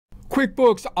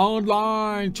QuickBooks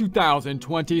Online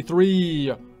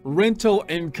 2023, rental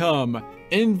income,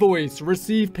 invoice,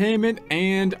 receive payment,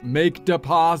 and make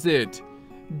deposit.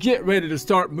 Get ready to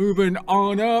start moving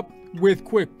on up with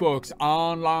QuickBooks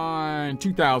Online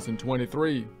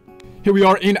 2023. Here we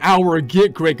are in our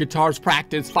Get Great Guitars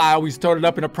practice file. We started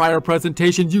up in a prior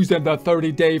presentation using the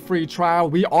 30-day free trial.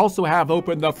 We also have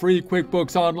open the free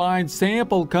QuickBooks Online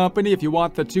sample company. If you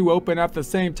want the two open at the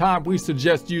same time, we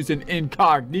suggest using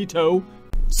incognito.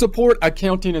 Support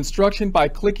accounting instruction by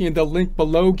clicking the link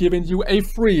below, giving you a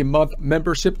free month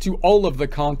membership to all of the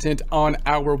content on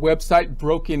our website,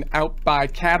 broken out by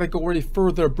category,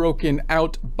 further broken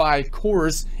out by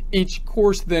course. Each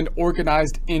course then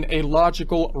organized in a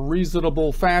logical,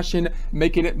 reasonable fashion,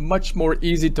 making it much more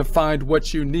easy to find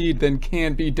what you need than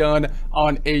can be done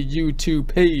on a YouTube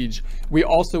page. We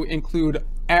also include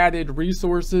added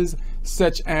resources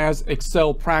such as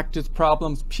Excel practice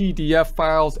problems, PDF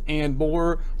files, and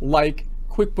more, like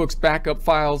QuickBooks backup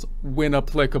files when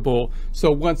applicable.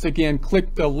 So once again,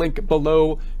 click the link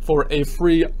below for a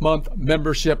free month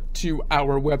membership to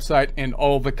our website and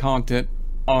all the content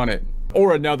on it.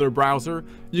 Or another browser.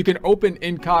 You can open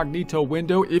incognito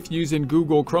window if using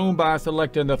Google Chrome by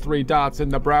selecting the three dots in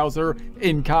the browser,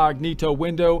 incognito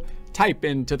window. Type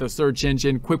into the search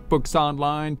engine QuickBooks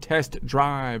Online Test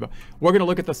Drive. We're going to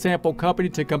look at the sample company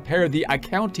to compare the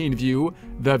accounting view,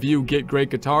 the view Get Great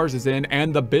Guitars is in,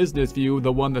 and the business view,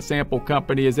 the one the sample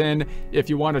company is in. If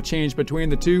you want to change between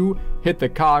the two, hit the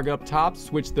cog up top,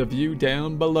 switch the view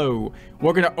down below.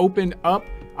 We're going to open up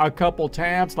a couple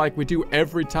tabs like we do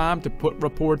every time to put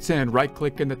reports in. Right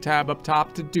click in the tab up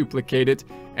top to duplicate it,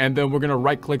 and then we're going to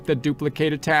right click the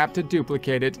duplicated tab to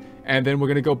duplicate it, and then we're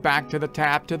going to go back to the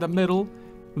tab to the middle,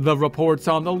 the reports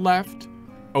on the left,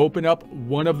 open up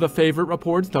one of the favorite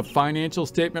reports, the financial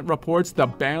statement reports. The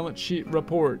balance sheet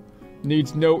report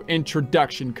needs no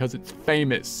introduction because it's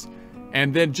famous.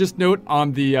 And then just note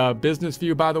on the business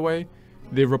view, by the way,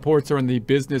 the reports are in the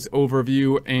business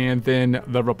overview, and then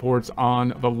the reports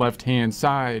on the left-hand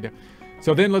side.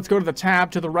 So then let's go to the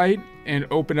tab to the right and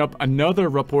open up another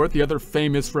report, the other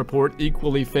famous report,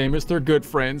 equally famous. They're good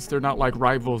friends. They're not like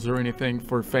rivals or anything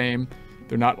for fame.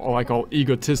 They're not all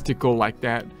egotistical like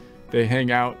that. They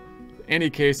hang out. In any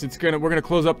case, we're gonna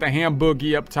close up the ham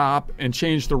boogie up top and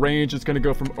change the range. It's gonna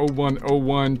go from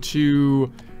 0101 to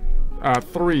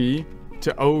 3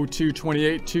 to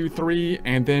 022823,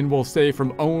 and then we'll say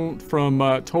from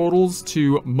totals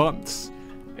to months,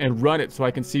 and run it so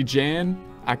I can see Jan,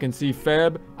 I can see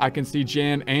Feb, I can see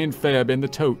Jan and Feb in the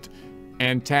tote.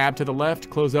 And tab to the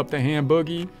left, close up the ham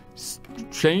boogie,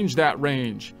 change that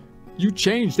range. You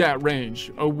change that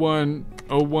range,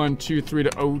 010123 to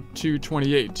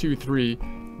 022823.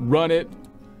 Run it.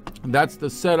 That's the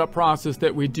setup process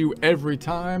that we do every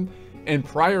time. In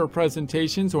prior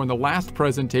presentations, or in the last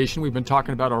presentation, we've been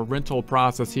talking about our rental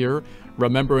process here,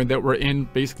 remembering that we're in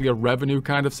basically a revenue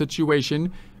kind of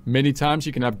situation. Many times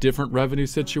you can have different revenue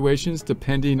situations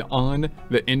depending on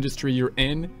the industry you're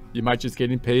in. You might just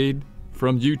getting paid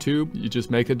from YouTube. You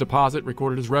just make a deposit,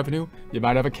 record it as revenue. You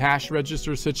might have a cash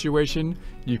register situation.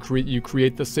 You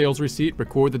create the sales receipt,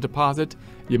 record the deposit.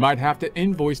 You might have to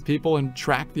invoice people and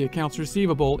track the accounts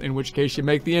receivable, in which case you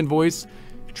make the invoice,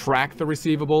 track the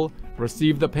receivable,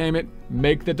 receive the payment,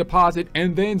 make the deposit,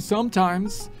 and then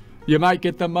sometimes you might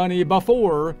get the money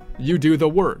before you do the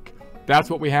work. That's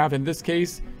what we have in this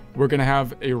case. We're going to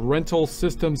have a rental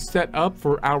system set up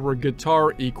for our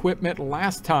guitar equipment.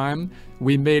 Last time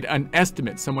we made an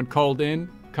estimate. Someone called in,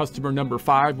 customer number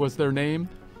 5 was their name,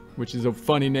 which is a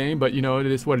funny name, but you know, it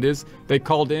is what it is. They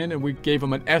called in and we gave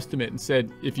them an estimate and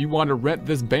said, if you want to rent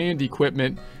this band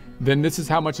equipment, then this is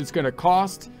how much it's going to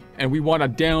cost. And we want a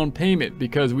down payment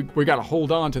because we got to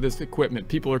hold on to this equipment.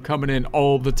 People are coming in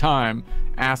all the time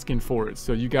asking for it.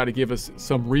 So you got to give us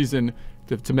some reason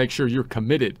to make sure you're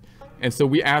committed. And so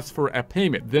we asked for a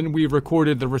payment. Then we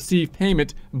recorded the received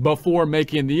payment before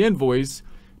making the invoice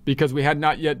because we had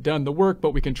not yet done the work,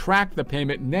 but we can track the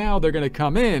payment. Now they're going to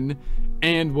come in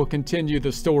and we'll continue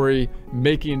the story,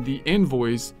 making the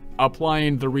invoice,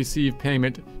 applying the received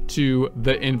payment to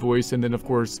the invoice. And then of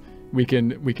course, we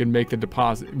can make the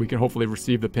deposit. We can hopefully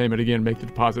receive the payment again, make the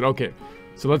deposit. Okay,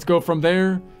 so let's go from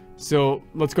there. So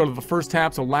let's go to the first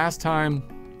tab. So last time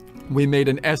we made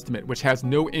an estimate, which has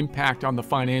no impact on the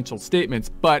financial statements,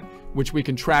 but which we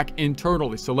can track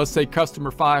internally. So let's say customer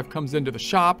 5 comes into the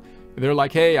shop. They're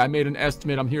like, hey, I made an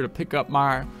estimate. I'm here to pick up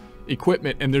my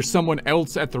equipment. And there's someone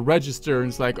else at the register. And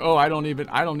it's like, oh, I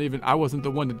wasn't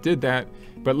the one that did that.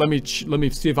 But let me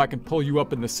see if I can pull you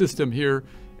up in the system here.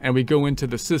 And we go into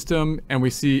the system and we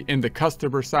see in the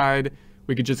customer side,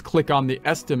 we could just click on the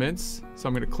estimates. So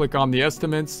I'm going to click on the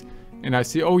estimates and I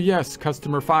see, oh yes,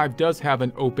 customer 5 does have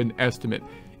an open estimate.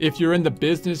 If you're in the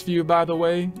business view, by the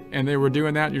way, and they were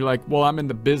doing that, you're like, well, I'm in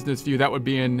the business view. That would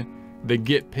be in the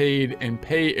get paid and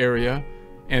pay area.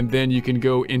 And then you can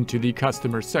go into the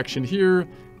customer section here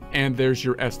and there's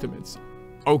your estimates.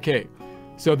 Okay.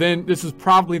 So then this is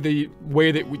probably the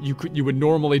way that you would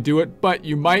normally do it, but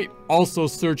you might also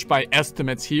search by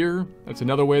estimates here. That's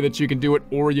another way that you can do it.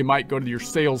 Or you might go to your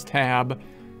sales tab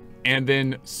and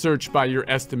then search by your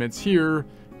estimates here.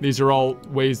 These are all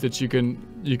ways that you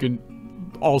can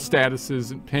all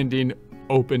statuses, pending,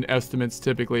 open estimates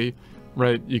typically,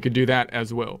 right? You could do that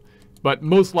as well. But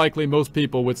most likely, most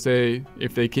people would say,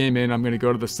 if they came in, I'm going to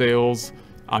go to the sales,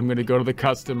 I'm going to go to the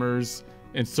customers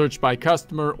and search by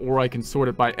customer, or I can sort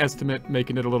it by estimate,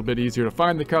 making it a little bit easier to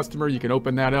find the customer. You can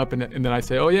open that up and then I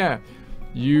say, oh yeah,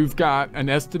 you've got an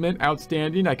estimate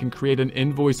outstanding. I can create an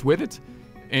invoice with it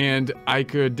and I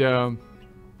could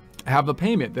have a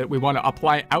payment that we want to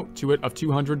apply out to it of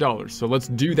 $200. So let's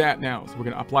do that now. So we're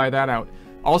going to apply that out.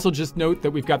 Also just note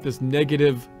that we've got this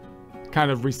negative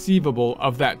kind of receivable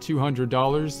of that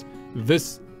 $200.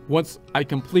 This, once I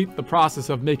complete the process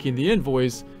of making the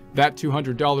invoice, that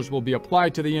 $200 will be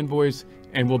applied to the invoice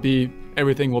and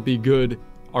everything will be good.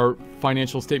 Our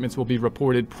financial statements will be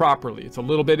reported properly. It's a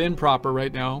little bit improper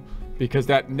right now because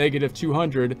that negative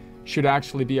 200 should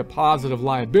actually be a positive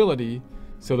liability.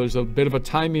 So there's a bit of a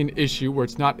timing issue where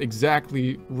it's not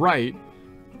exactly right,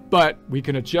 but we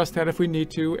can adjust that if we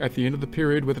need to at the end of the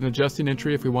period with an adjusting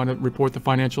entry if we want to report the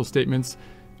financial statements.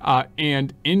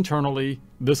 And internally,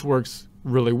 this works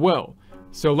really well.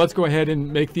 So let's go ahead and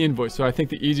make the invoice. So I think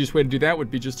the easiest way to do that would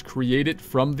be just create it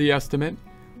from the estimate.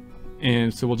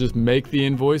 And so we'll just make the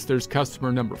invoice. There's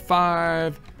customer number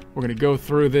 5. We're going to go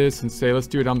through this and say, let's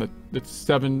do it on the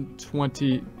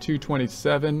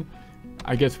 7/20/227.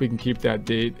 I guess we can keep that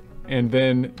date. And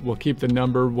then we'll keep the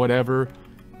number, whatever.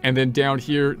 And then down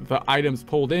here, the items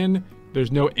pulled in.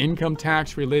 There's no income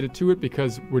tax related to it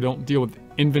because we don't deal with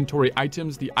inventory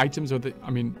items. The items are the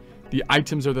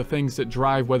items are the things that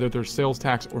drive whether there's sales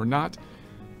tax or not.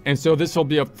 And so this will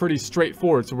be a pretty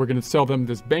straightforward. So we're going to sell them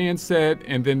this band set,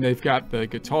 and then they've got the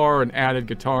guitar, an added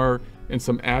guitar, and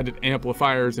some added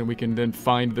amplifiers, and we can then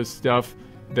find the stuff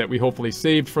that we hopefully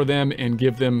saved for them and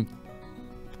give them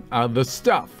the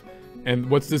stuff. And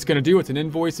what's this going to do? It's an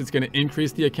invoice. It's going to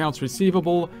increase the accounts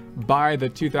receivable by the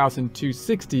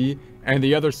 $2,260, and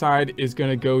the other side is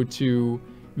going to go to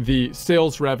the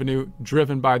sales revenue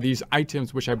driven by these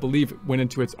items, which I believe went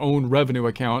into its own revenue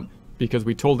account because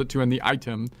we told it to in the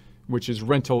item, which is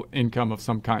rental income of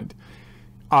some kind.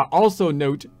 Also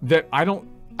note that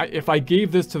if I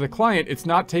gave this to the client, it's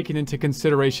not taking into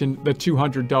consideration the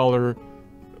 $200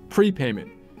 prepayment.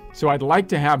 So I'd like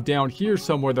to have down here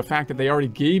somewhere the fact that they already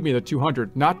gave me the $200,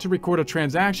 not to record a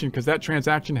transaction because that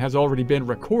transaction has already been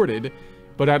recorded,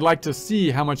 but I'd like to see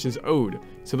how much is owed.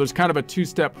 So there's kind of a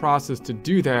two-step process to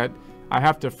do that. I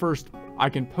have to first, I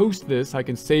can post this, I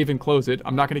can save and close it.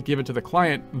 I'm not going to give it to the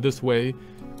client this way.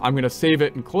 I'm going to save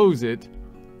it and close it.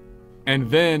 And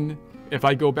then if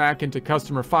I go back into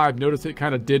customer 5, notice it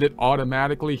kind of did it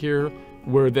automatically here,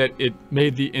 where that it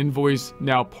made the invoice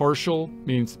now partial,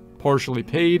 means partially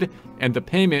paid, and the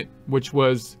payment, which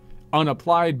was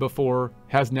unapplied before,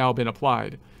 has now been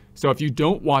applied. So if you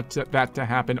don't want that to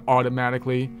happen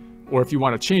automatically, or if you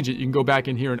want to change it, you can go back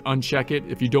in here and uncheck it.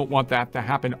 If you don't want that to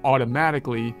happen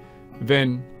automatically,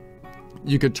 then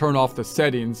you could turn off the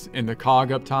settings in the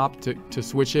cog up top to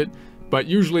switch it. But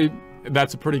usually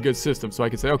that's a pretty good system. So I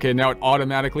can say, okay, now it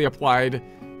automatically applied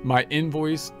my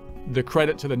invoice, the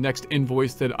credit to the next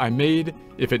invoice that I made.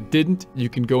 If it didn't, you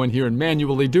can go in here and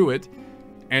manually do it.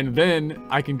 And then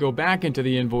I can go back into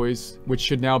the invoice, which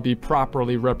should now be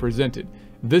properly represented.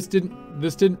 This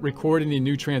didn't record any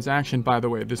new transaction, by the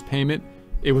way. This payment,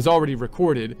 it was already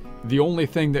recorded. The only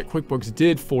thing that QuickBooks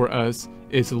did for us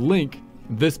is link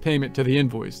this payment to the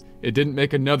invoice. It didn't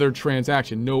make another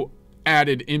transaction. No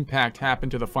added impact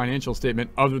happened to the financial statement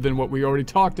other than what we already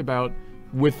talked about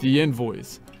with the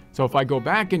invoice. So if I go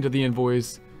back into the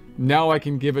invoice, now I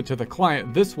can give it to the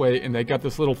client this way, and they got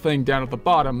this little thing down at the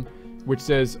bottom which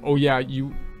says, oh yeah,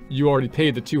 you already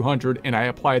paid the $200 and I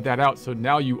applied that out, so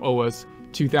now you owe us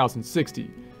 $2,060.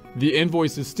 The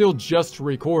invoice is still just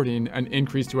recording an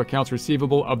increase to accounts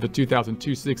receivable of the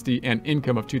 $2,260 and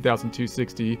income of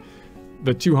 $2,260.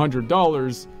 The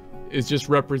 $200 is just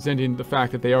representing the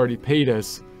fact that they already paid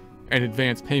us an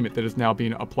advance payment that is now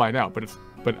being applied out.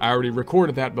 But I already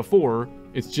recorded that before.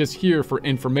 It's just here for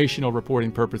informational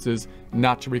reporting purposes,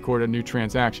 not to record a new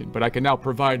transaction. But I can now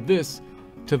provide this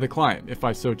to the client if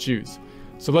I so choose.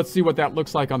 So let's see what that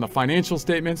looks like on the financial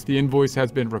statements. The invoice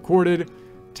has been recorded.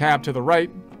 Tab to the right,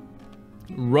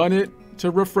 run it to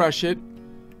refresh it.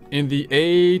 In the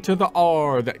A to the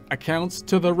R, the accounts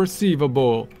to the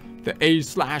receivable, the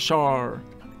A/R.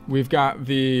 We've got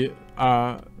the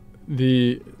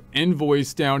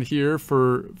invoice down here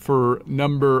for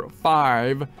number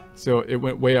 5. So it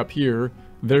went way up here.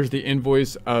 There's the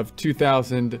invoice of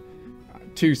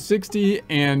 $2,260,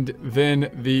 and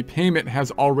then the payment has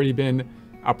already been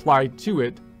applied to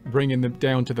it, bringing them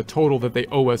down to the total that they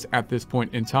owe us at this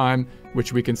point in time,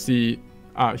 which we can see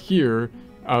here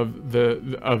of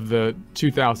the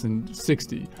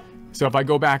 2060. So if I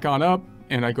go back on up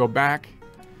and I go back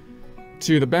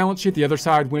to the balance sheet, the other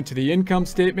side went to the income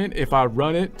statement. If I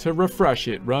run it to refresh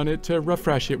it,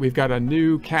 we've got a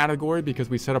new category because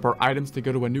we set up our items to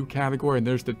go to a new category, and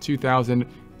there's the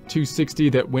 2,260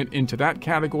 that went into that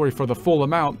category for the full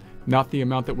amount, not the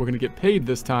amount that we're going to get paid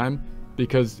this time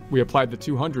because we applied the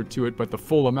 200 to it, but the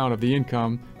full amount of the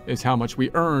income is how much we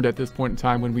earned at this point in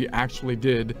time when we actually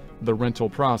did the rental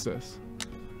process.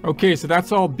 Okay, so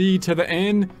that's all B to the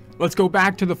N. Let's go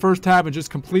back to the first tab and just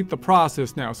complete the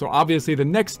process now. So obviously the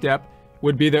next step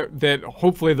would be that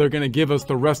hopefully they're going to give us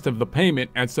the rest of the payment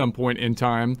at some point in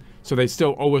time. So they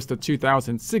still owe us the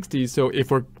 2,060. So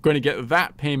if we're going to get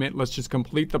that payment, let's just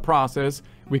complete the process.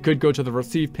 We could go to the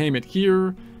receive payment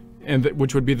here, and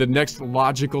which would be the next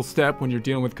logical step when you're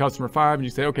dealing with customer 5 and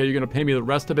you say, okay, you're going to pay me the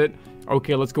rest of it.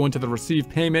 Okay, let's go into the receive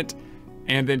payment.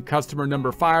 And then customer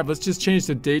number 5, let's just change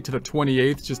the date to the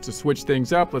 28th just to switch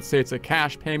things up. Let's say it's a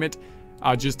cash payment,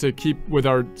 just to keep with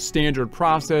our standard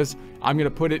process. I'm going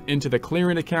to put it into the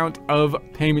clearing account of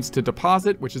payments to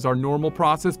deposit, which is our normal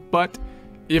process. But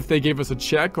if they gave us a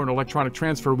check or an electronic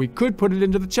transfer, we could put it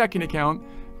into the checking account.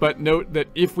 But note that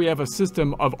if we have a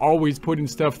system of always putting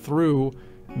stuff through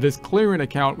this clearing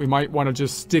account, we might want to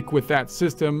just stick with that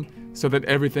system so that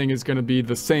everything is going to be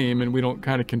the same and we don't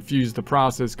kind of confuse the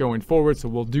process going forward. So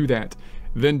we'll do that.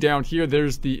 Then down here,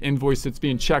 there's the invoice that's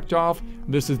being checked off.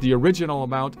 This is the original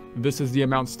amount. This is the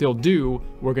amount still due.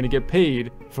 We're going to get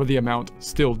paid for the amount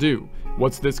still due.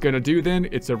 What's this going to do then?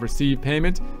 It's a receive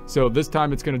payment. So this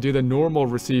time it's going to do the normal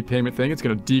receive payment thing. It's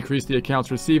going to decrease the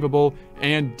accounts receivable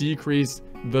and decrease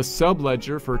the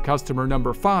subledger for customer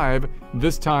number 5,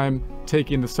 this time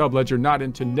taking the subledger not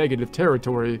into negative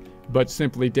territory, but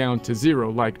simply down to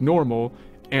 0 like normal.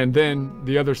 And then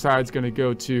the other side's going to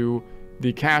go to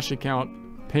the cash account,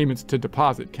 payments to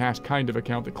deposit, cash kind of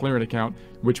account, the clearing account,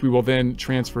 which we will then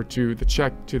transfer to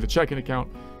the checking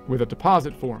account with a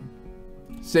deposit form.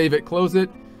 Save it, close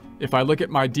it. If I look at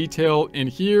my detail in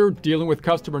here, dealing with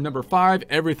customer number 5,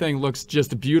 everything looks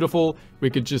just beautiful.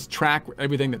 We could just track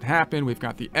everything that happened. We've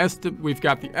got the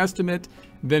estimate.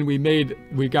 Then we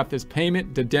got this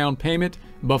payment, the down payment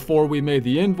before we made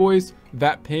the invoice.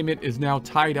 That payment is now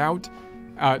tied out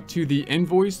to the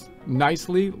invoice,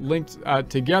 nicely linked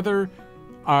together.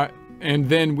 And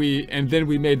then we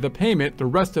made the payment, the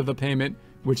rest of the payment,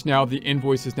 which now the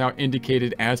invoice is now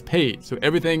indicated as paid. So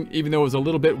everything, even though it was a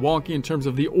little bit wonky in terms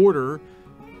of the order,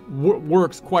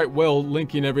 works quite well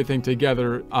linking everything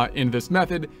together in this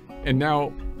method. And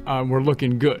now we're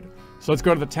looking good. So let's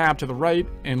go to the tab to the right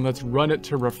and let's run it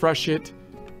to refresh it.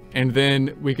 And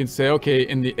then we can say, okay,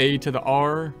 in the A to the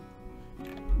R,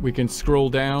 we can scroll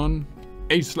down,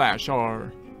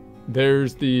 A/R.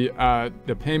 There's the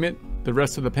payment, the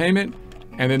rest of the payment.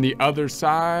 And then the other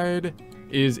side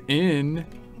is in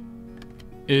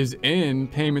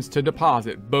payments to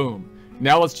deposit. Boom.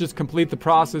 Now let's just complete the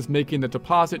process, making the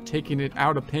deposit, taking it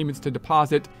out of payments to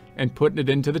deposit and putting it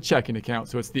into the checking account.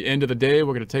 So it's the end of the day.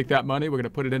 We're going to take that money. We're going to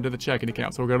put it into the checking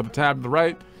account. So we'll go to the tab to the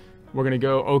right. We're going to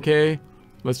go, okay,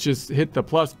 let's just hit the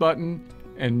plus button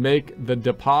and make the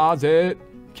deposit.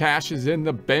 Cash is in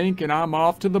the bank and I'm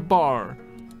off to the bar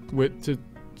to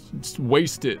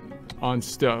waste it on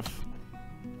stuff.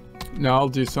 Now I'll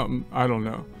do something, I don't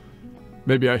know.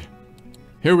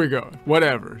 Here we go.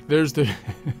 Whatever. There's the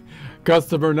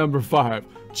customer number 5.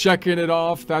 Checking it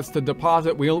off. That's the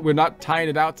deposit. We're not tying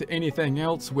it out to anything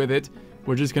else with it.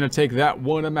 We're just going to take that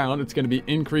one amount. It's going to be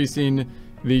increasing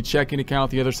the checking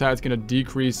account. The other side is going to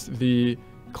decrease the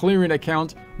clearing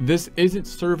account. This isn't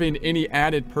serving any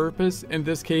added purpose in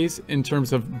this case in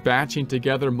terms of batching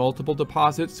together multiple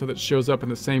deposits so that it shows up in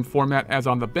the same format as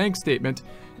on the bank statement.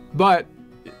 But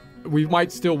we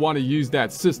might still want to use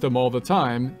that system all the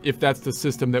time if that's the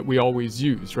system that we always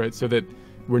use, right? So that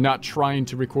we're not trying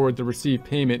to record the received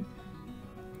payment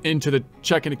into the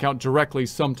checking account directly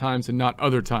sometimes and not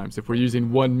other times. If we're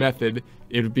using one method,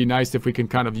 it would be nice if we can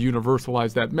kind of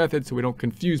universalize that method so we don't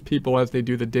confuse people as they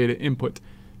do the data input.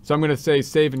 So I'm going to say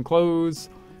save and close,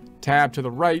 tab to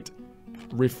the right,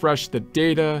 refresh the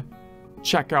data,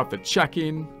 check out the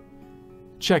checking.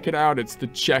 Check it out, it's the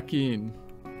checking.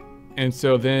 And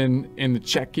so then in the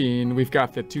checking, we've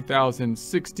got the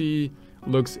 2060,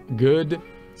 looks good.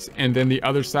 And then the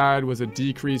other side was a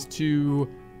decrease to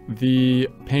the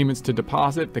payments to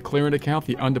deposit, the clearing account,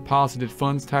 the undeposited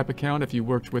funds type account. If you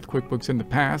worked with QuickBooks in the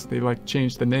past, they like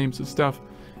change the names of stuff.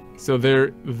 So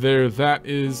there, that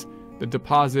is the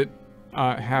deposit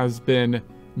has been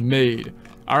made.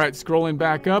 All right, scrolling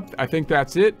back up, I think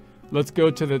that's it. Let's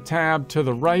go to the tab to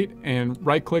the right and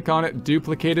right click on it,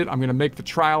 duplicate it. I'm gonna make the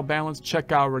trial balance,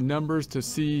 check our numbers to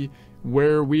see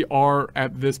where we are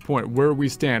at this point, where we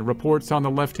stand. Reports on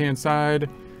the left-hand side,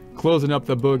 closing up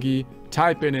the boogie,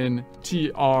 typing in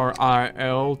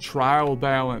TRIL, trial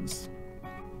balance.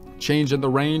 Changing the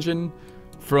ranging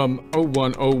from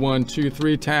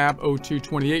 010123 tab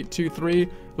 022823.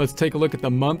 Let's take a look at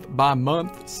the month by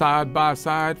month, side by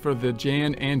side for the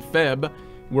Jan and Feb.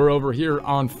 We're over here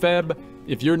on Feb.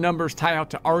 If your numbers tie out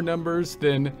to our numbers,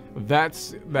 then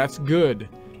that's good.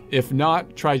 If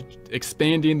not, try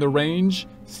expanding the range.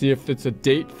 See if it's a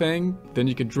date thing. Then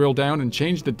you can drill down and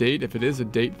change the date if it is a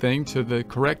date thing to the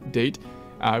correct date,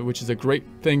 which is a great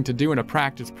thing to do in a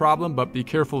practice problem, but be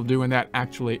careful doing that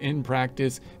actually in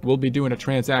practice. We'll be doing a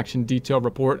transaction detail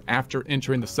report after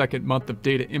entering the second month of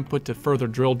data input to further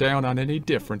drill down on any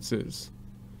differences.